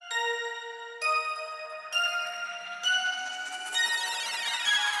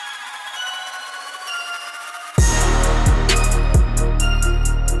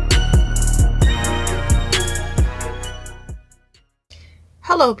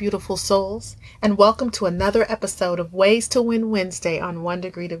Hello, beautiful souls, and welcome to another episode of Ways to Win Wednesday on One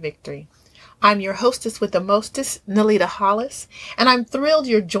Degree to Victory. I'm your hostess with the mostest, Nalita Hollis, and I'm thrilled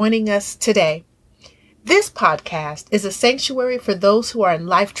you're joining us today. This podcast is a sanctuary for those who are in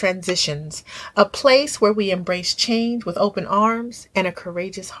life transitions, a place where we embrace change with open arms and a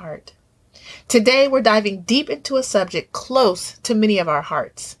courageous heart. Today, we're diving deep into a subject close to many of our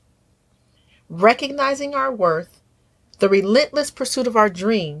hearts. Recognizing our worth, the relentless pursuit of our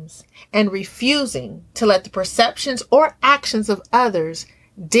dreams, and refusing to let the perceptions or actions of others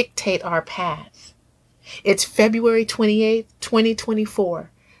dictate our path. It's February 28th,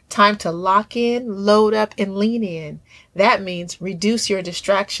 2024. Time to lock in, load up, and lean in. That means reduce your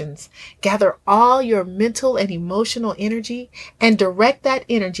distractions, gather all your mental and emotional energy, and direct that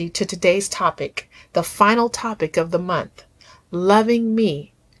energy to today's topic, the final topic of the month, loving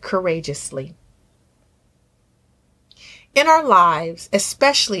me courageously. In our lives,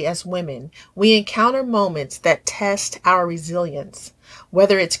 especially as women, we encounter moments that test our resilience,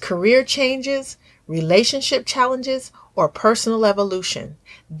 whether it's career changes, relationship challenges, or personal evolution.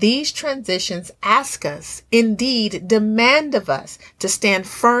 These transitions ask us, indeed demand of us, to stand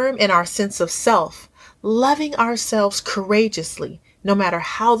firm in our sense of self, loving ourselves courageously, no matter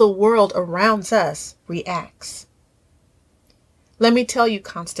how the world around us reacts. Let me tell you,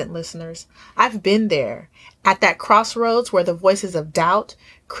 constant listeners, I've been there, at that crossroads where the voices of doubt,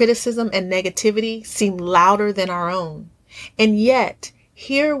 criticism, and negativity seem louder than our own. And yet,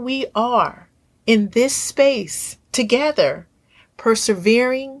 here we are, in this space, together,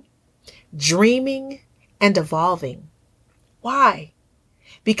 persevering, dreaming, and evolving. Why?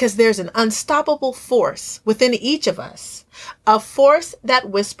 Because there's an unstoppable force within each of us, a force that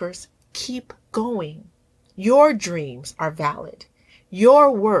whispers, keep going. Your dreams are valid.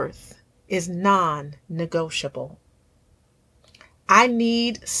 Your worth is non-negotiable. I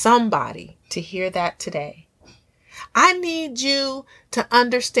need somebody to hear that today. I need you to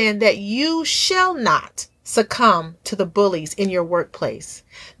understand that you shall not succumb to the bullies in your workplace.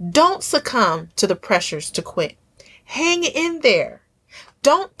 Don't succumb to the pressures to quit. Hang in there.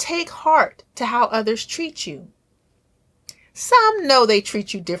 Don't take heart to how others treat you. Some know they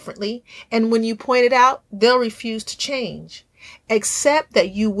treat you differently, and when you point it out, they'll refuse to change. Accept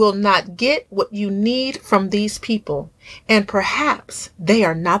that you will not get what you need from these people, and perhaps they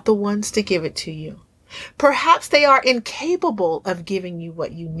are not the ones to give it to you. Perhaps they are incapable of giving you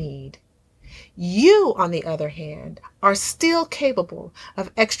what you need. You, on the other hand, are still capable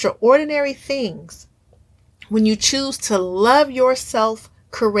of extraordinary things when you choose to love yourself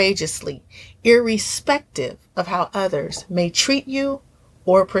courageously, irrespective of how others may treat you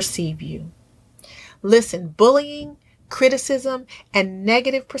or perceive you. Listen, bullying, criticism, and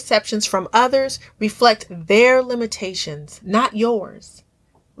negative perceptions from others reflect their limitations, not yours.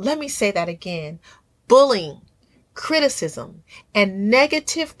 Let me say that again. Bullying, criticism, and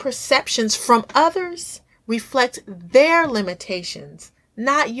negative perceptions from others reflect their limitations,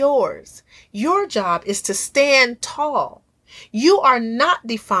 not yours. Your job is to stand tall. You are not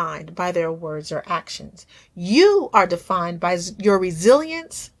defined by their words or actions. You are defined by your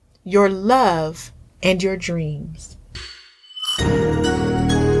resilience, your love, and your dreams.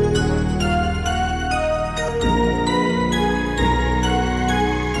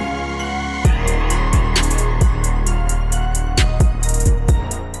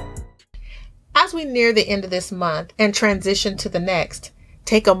 As we near the end of this month and transition to the next,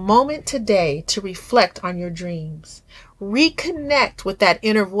 take a moment today to reflect on your dreams. Reconnect with that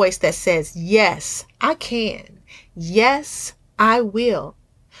inner voice that says, yes, I can. Yes, I will.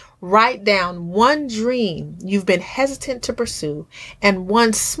 Write down one dream you've been hesitant to pursue and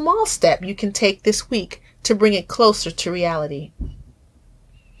one small step you can take this week to bring it closer to reality.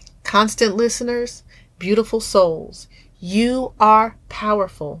 Constant listeners, beautiful souls, you are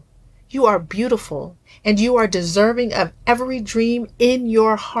powerful. You are beautiful, and you are deserving of every dream in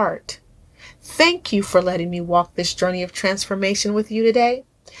your heart. Thank you for letting me walk this journey of transformation with you today.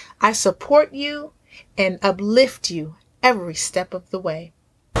 I support you and uplift you every step of the way.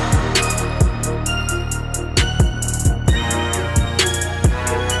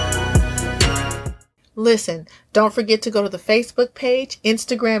 Listen, don't forget to go to the Facebook page,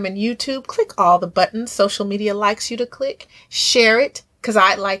 Instagram, and YouTube. Click all the buttons social media likes you to click. Share it, because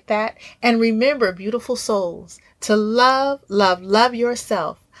I'd like that. And remember, beautiful souls, to love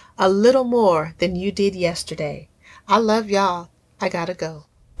yourself a little more than you did yesterday. I love y'all. I gotta go.